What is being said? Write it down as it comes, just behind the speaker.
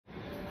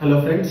Hello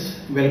friends,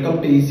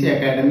 welcome to EC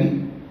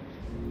Academy.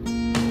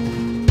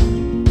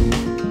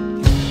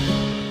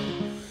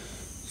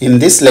 In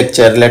this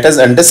lecture, let us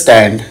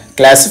understand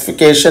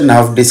classification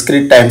of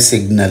discrete time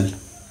signal.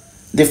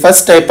 The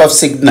first type of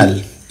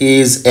signal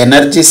is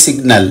energy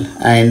signal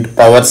and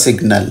power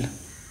signal.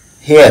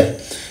 Here,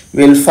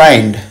 we will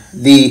find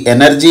the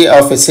energy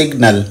of a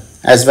signal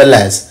as well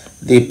as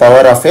the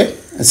power of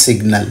a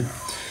signal.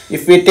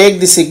 If we take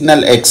the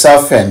signal x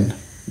of n,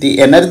 the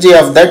energy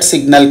of that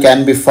signal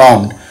can be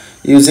found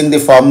using the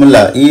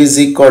formula E is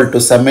equal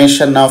to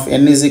summation of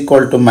n is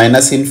equal to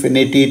minus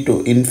infinity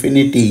to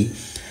infinity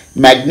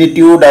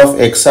magnitude of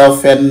x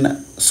of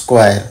n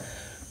square.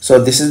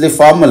 So this is the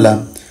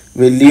formula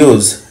we'll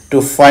use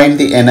to find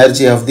the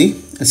energy of the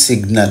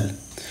signal.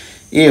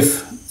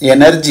 If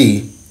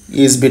energy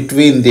is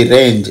between the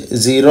range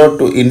 0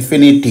 to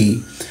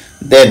infinity,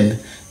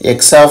 then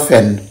x of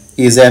n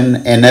is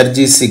an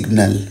energy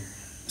signal.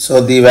 So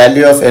the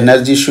value of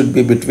energy should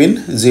be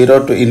between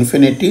 0 to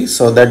infinity,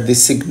 so that the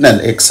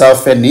signal x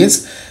of n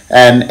is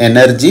an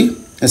energy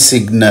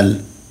signal.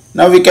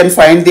 Now we can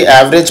find the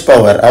average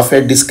power of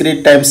a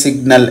discrete time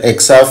signal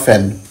x of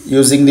n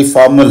using the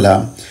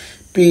formula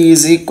P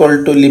is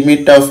equal to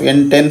limit of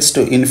n tends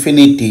to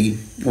infinity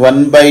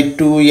 1 by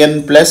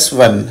 2n plus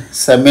 1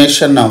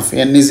 summation of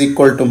n is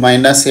equal to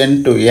minus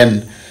n to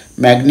n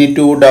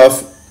magnitude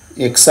of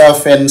x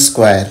of n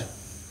square.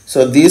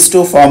 So these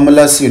two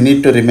formulas you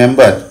need to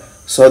remember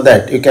so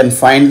that you can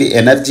find the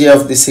energy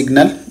of the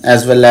signal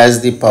as well as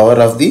the power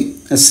of the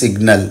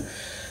signal.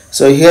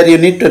 So here you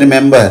need to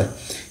remember,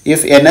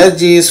 if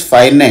energy is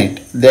finite,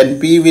 then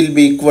P will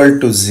be equal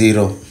to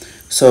 0.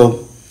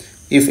 So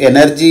if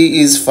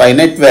energy is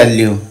finite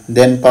value,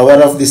 then power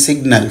of the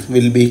signal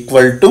will be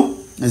equal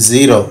to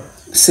 0.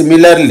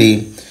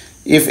 Similarly,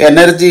 if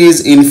energy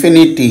is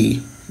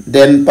infinity,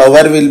 then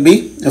power will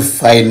be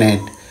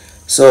finite.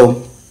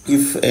 So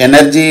if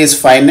energy is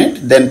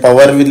finite, then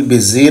power will be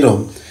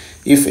 0.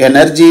 If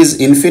energy is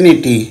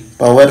infinity,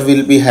 power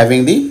will be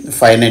having the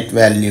finite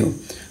value.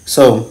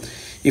 So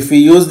if we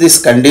use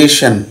this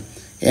condition,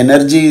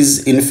 energy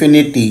is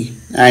infinity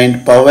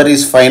and power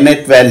is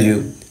finite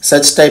value,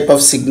 such type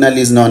of signal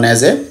is known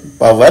as a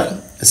power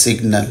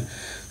signal.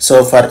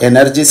 So for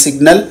energy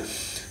signal,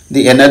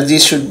 the energy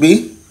should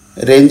be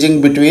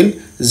ranging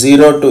between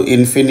 0 to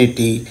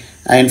infinity,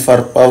 and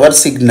for power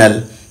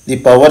signal, the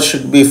power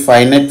should be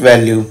finite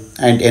value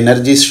and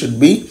energy should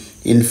be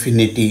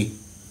infinity.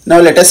 Now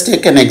let us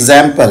take an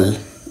example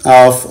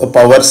of a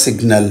power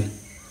signal.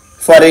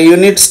 For a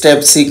unit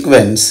step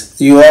sequence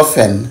u of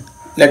n,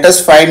 let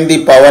us find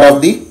the power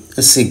of the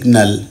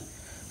signal.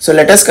 So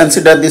let us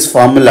consider this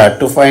formula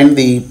to find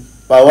the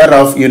power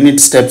of unit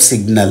step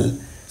signal.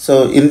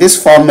 So in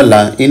this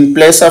formula, in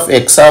place of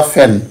x of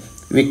n,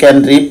 we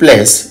can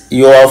replace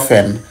u of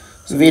n.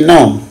 So we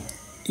know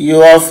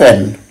u of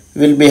n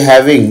will be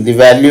having the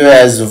value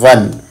as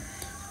 1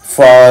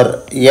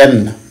 for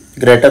n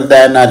greater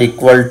than or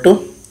equal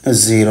to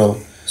 0.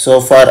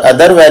 So for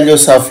other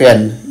values of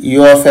n,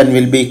 u of n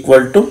will be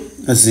equal to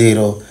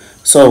 0.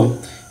 So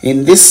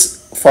in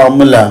this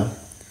formula,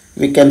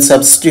 we can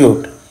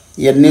substitute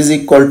n is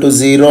equal to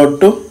 0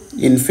 to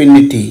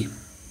infinity,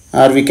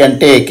 or we can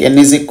take n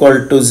is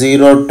equal to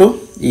 0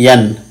 to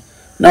n.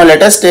 Now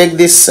let us take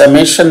this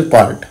summation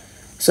part.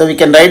 So we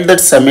can write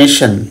that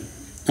summation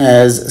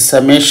as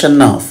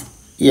summation of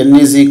n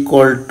is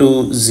equal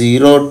to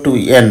 0 to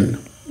n,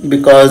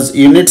 because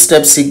unit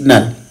step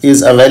signal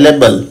is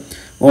available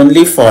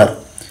only for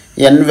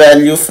n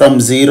value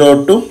from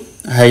 0 to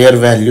higher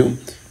value.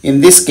 In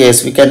this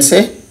case, we can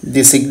say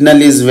the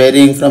signal is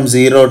varying from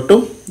 0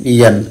 to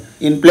n.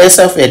 In place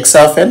of x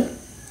of n,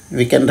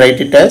 we can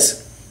write it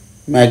as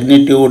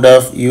magnitude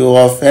of u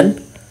of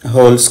n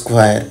whole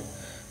square.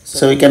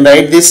 So we can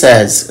write this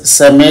as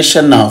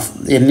summation of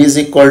n is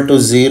equal to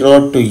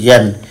 0 to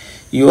n.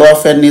 U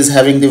of n is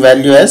having the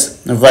value as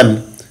 1.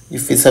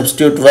 If we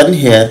substitute 1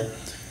 here,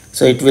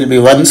 so it will be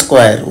 1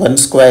 square. 1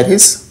 square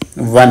is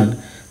 1.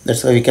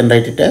 That's why we can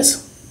write it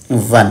as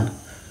 1.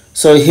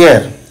 So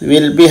here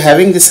we will be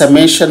having the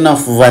summation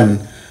of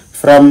 1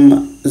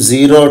 from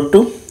 0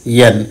 to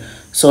n.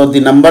 So the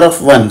number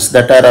of ones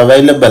that are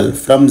available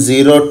from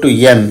 0 to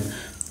n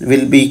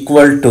will be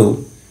equal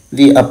to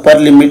the upper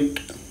limit,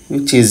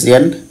 which is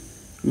n,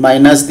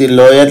 minus the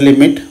lower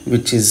limit,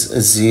 which is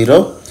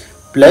 0,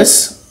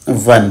 plus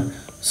 1.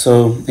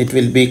 So it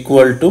will be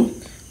equal to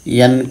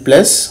n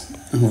plus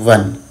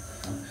 1.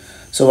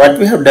 So what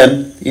we have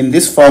done in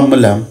this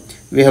formula,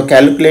 we have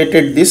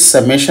calculated this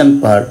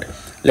summation part.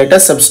 Let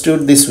us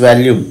substitute this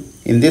value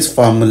in this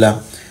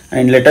formula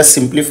and let us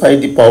simplify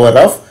the power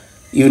of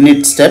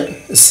unit step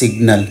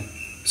signal.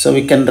 So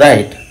we can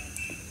write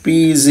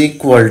P is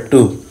equal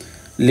to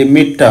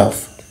limit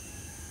of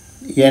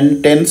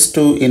n tends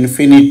to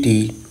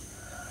infinity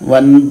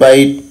 1 by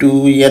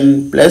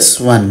 2n plus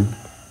 1.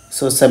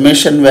 So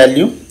summation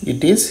value,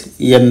 it is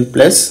n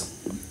plus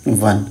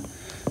 1.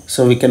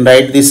 So we can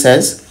write this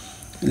as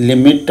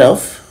limit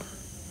of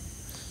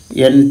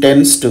n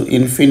tends to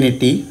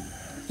infinity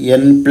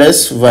n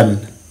plus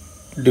 1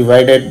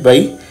 divided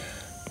by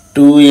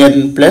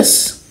 2n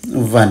plus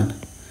 1.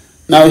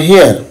 Now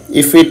here,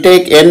 if we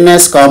take n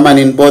as common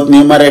in both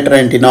numerator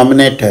and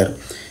denominator,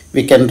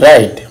 we can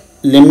write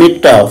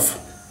limit of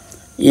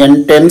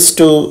n tends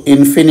to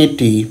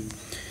infinity.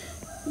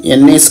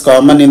 N is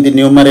common in the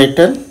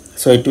numerator,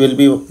 so it will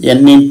be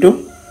n into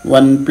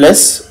 1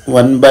 plus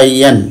 1 by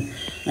n.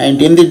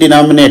 And in the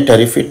denominator,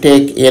 if we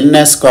take n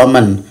as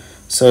common,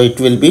 so it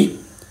will be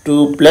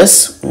 2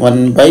 plus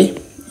 1 by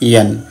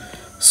n.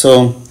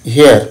 So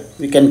here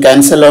we can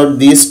cancel out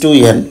these two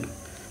n,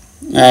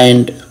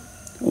 and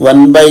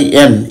 1 by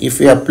n, if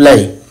we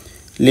apply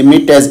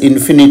limit as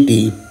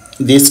infinity,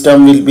 this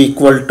term will be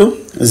equal to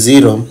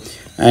 0,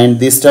 and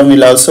this term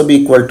will also be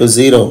equal to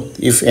 0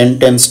 if n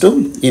tends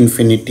to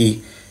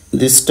infinity.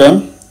 This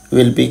term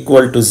will be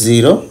equal to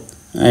 0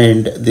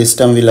 and this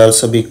term will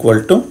also be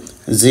equal to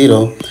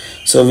 0.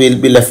 So we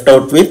will be left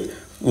out with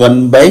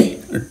 1 by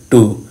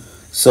 2.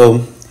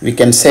 So we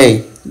can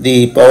say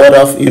the power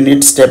of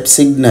unit step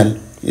signal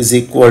is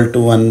equal to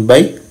 1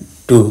 by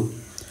 2.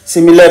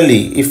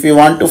 Similarly, if we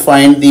want to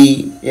find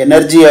the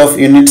energy of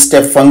unit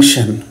step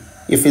function,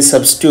 if we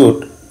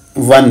substitute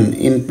 1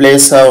 in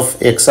place of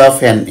x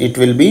of n, it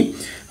will be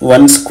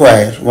 1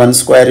 square. 1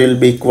 square will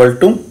be equal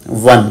to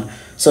 1.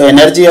 So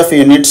energy of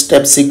unit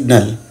step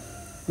signal,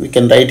 we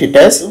can write it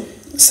as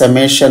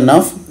summation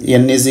of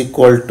n is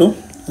equal to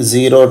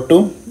 0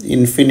 to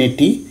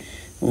infinity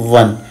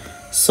 1.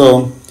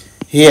 So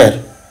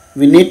here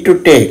we need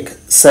to take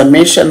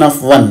summation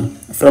of 1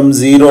 from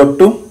 0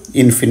 to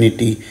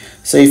infinity.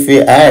 So if we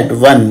add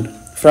 1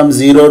 from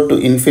 0 to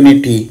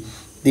infinity,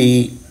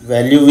 the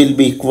value will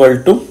be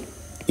equal to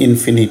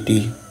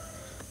infinity.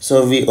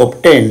 So we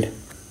obtained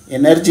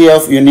energy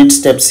of unit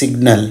step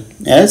signal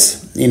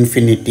as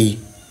infinity.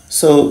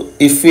 So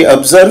if we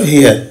observe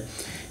here,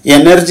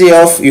 energy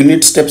of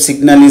unit step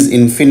signal is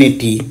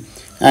infinity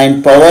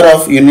and power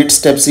of unit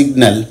step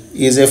signal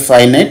is a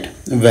finite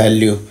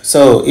value.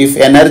 So if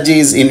energy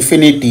is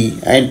infinity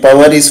and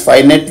power is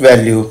finite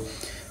value,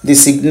 the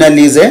signal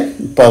is a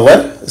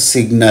power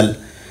signal.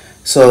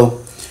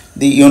 So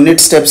the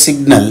unit step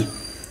signal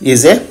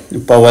is a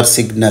power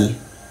signal.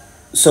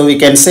 So we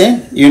can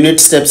say unit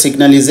step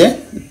signal is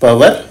a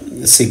power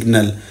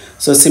signal.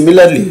 So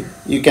similarly,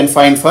 you can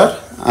find for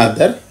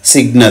other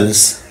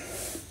signals.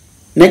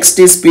 Next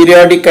is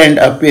periodic and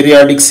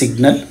aperiodic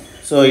signal.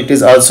 So it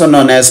is also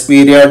known as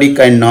periodic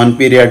and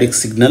non-periodic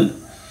signal.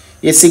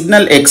 A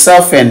signal x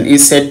of n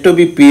is said to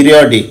be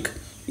periodic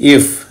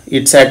if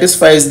it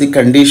satisfies the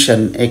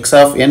condition x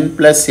of n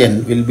plus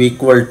n will be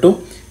equal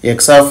to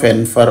x of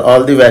n for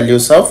all the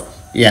values of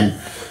n.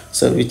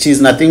 So which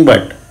is nothing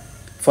but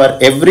for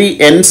every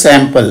n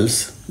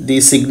samples,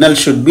 the signal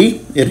should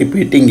be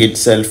repeating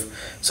itself.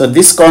 So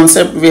this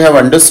concept we have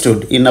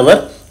understood in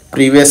our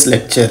previous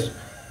lecture.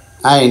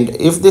 And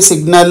if the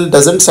signal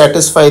doesn't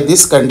satisfy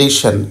this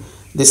condition,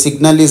 the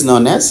signal is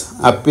known as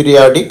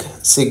aperiodic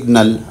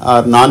signal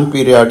or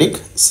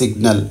non-periodic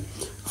signal.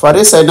 For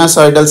a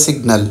sinusoidal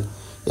signal,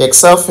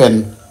 x of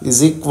n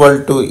is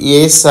equal to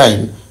a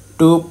sine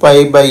 2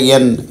 pi by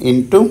n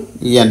into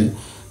n.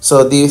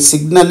 So the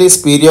signal is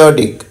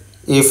periodic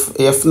if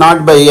f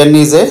naught by n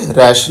is a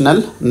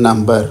rational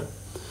number.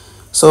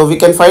 So we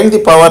can find the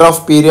power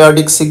of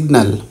periodic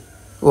signal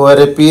over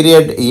a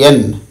period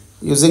n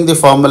using the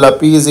formula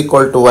p is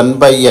equal to 1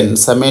 by n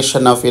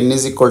summation of n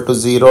is equal to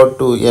 0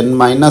 to n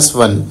minus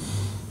 1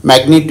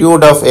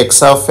 magnitude of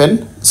x of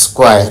n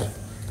square.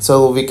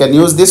 So we can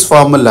use this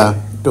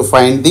formula to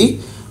find the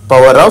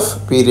power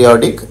of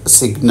periodic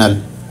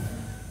signal.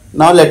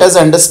 Now let us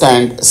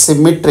understand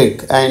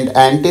symmetric and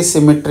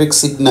anti-symmetric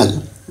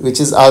signal, which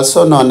is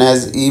also known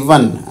as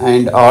even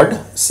and odd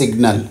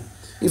signal.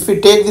 If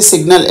we take the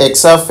signal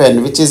x of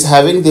n which is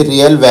having the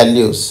real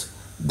values,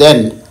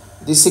 then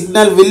the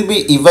signal will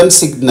be even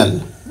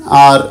signal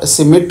or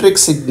symmetric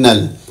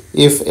signal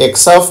if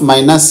x of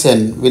minus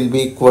n will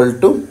be equal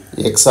to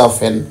x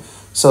of n.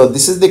 So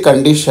this is the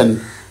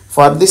condition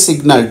for the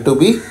signal to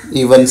be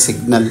even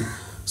signal.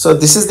 So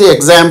this is the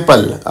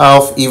example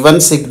of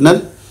even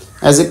signal.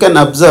 As you can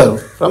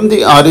observe from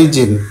the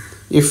origin,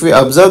 if we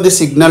observe the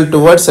signal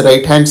towards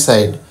right hand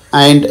side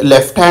and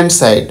left hand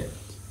side,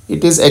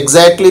 it is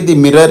exactly the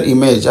mirror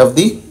image of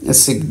the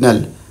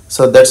signal.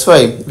 So that's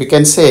why we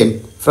can say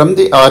from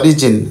the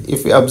origin,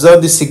 if we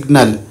observe the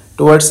signal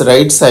towards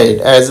right side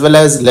as well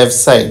as left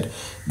side,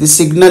 the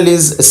signal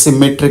is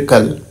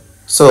symmetrical.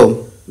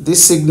 So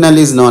this signal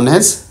is known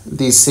as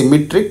the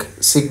symmetric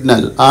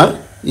signal or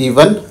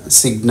even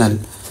signal.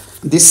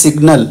 This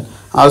signal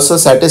also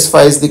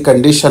satisfies the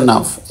condition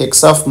of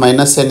x of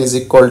minus n is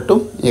equal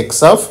to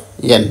x of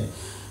n.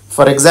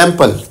 For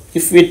example,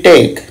 if we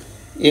take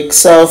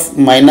x of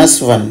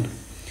minus 1,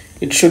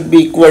 it should be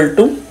equal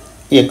to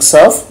x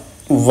of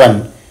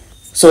 1.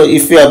 So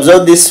if we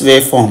observe this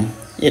waveform,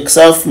 x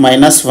of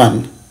minus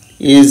 1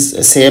 is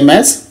same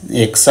as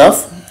x of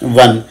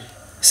 1.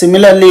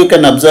 Similarly, you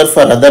can observe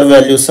for other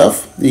values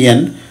of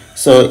n.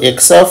 So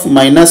x of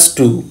minus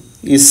 2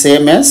 is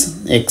same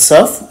as x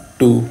of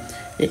 2.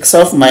 x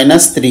of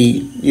minus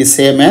 3 is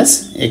same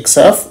as x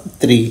of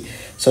 3.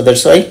 So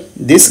that's why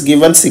this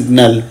given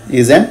signal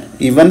is an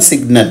even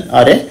signal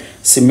or a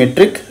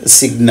symmetric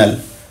signal.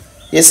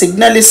 A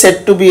signal is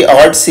said to be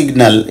odd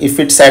signal if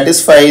it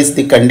satisfies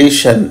the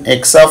condition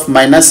x of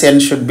minus n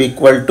should be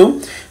equal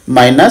to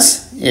minus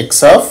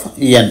x of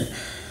n.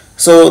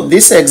 So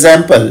this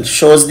example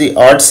shows the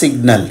odd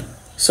signal.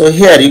 So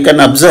here you can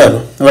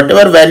observe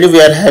whatever value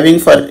we are having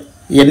for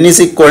n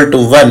is equal to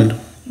 1,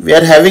 we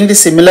are having the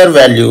similar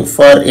value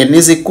for n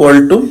is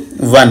equal to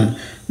 1,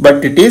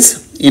 but it is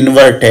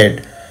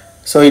inverted.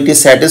 So it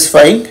is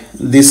satisfying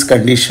this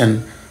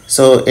condition.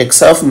 So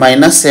x of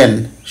minus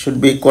n should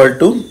be equal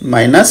to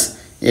minus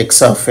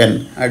x of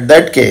n. At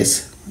that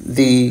case,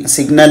 the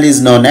signal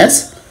is known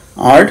as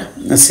odd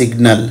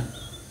signal.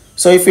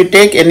 So if we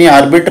take any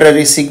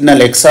arbitrary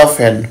signal x of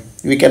n,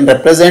 we can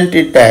represent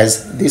it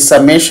as the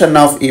summation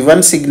of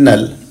even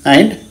signal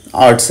and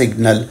odd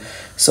signal.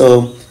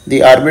 So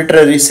the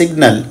arbitrary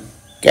signal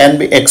can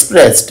be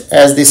expressed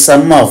as the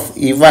sum of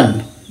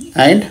even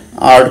and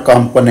odd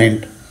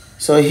component.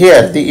 So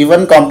here the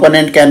even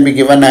component can be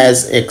given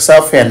as x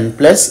of n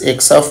plus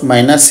x of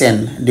minus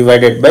n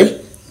divided by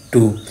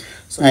 2.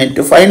 So, and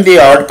to find the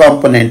odd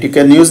component, you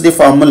can use the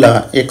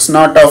formula x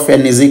naught of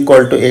n is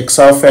equal to x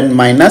of n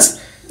minus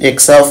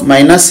x of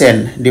minus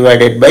n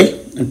divided by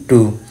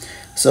 2.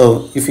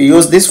 So if you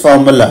use this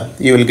formula,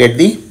 you will get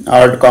the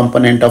odd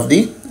component of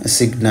the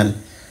signal.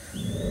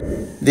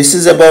 This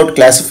is about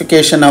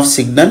classification of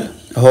signal.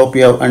 I hope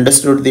you have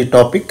understood the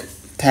topic.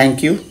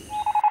 Thank you.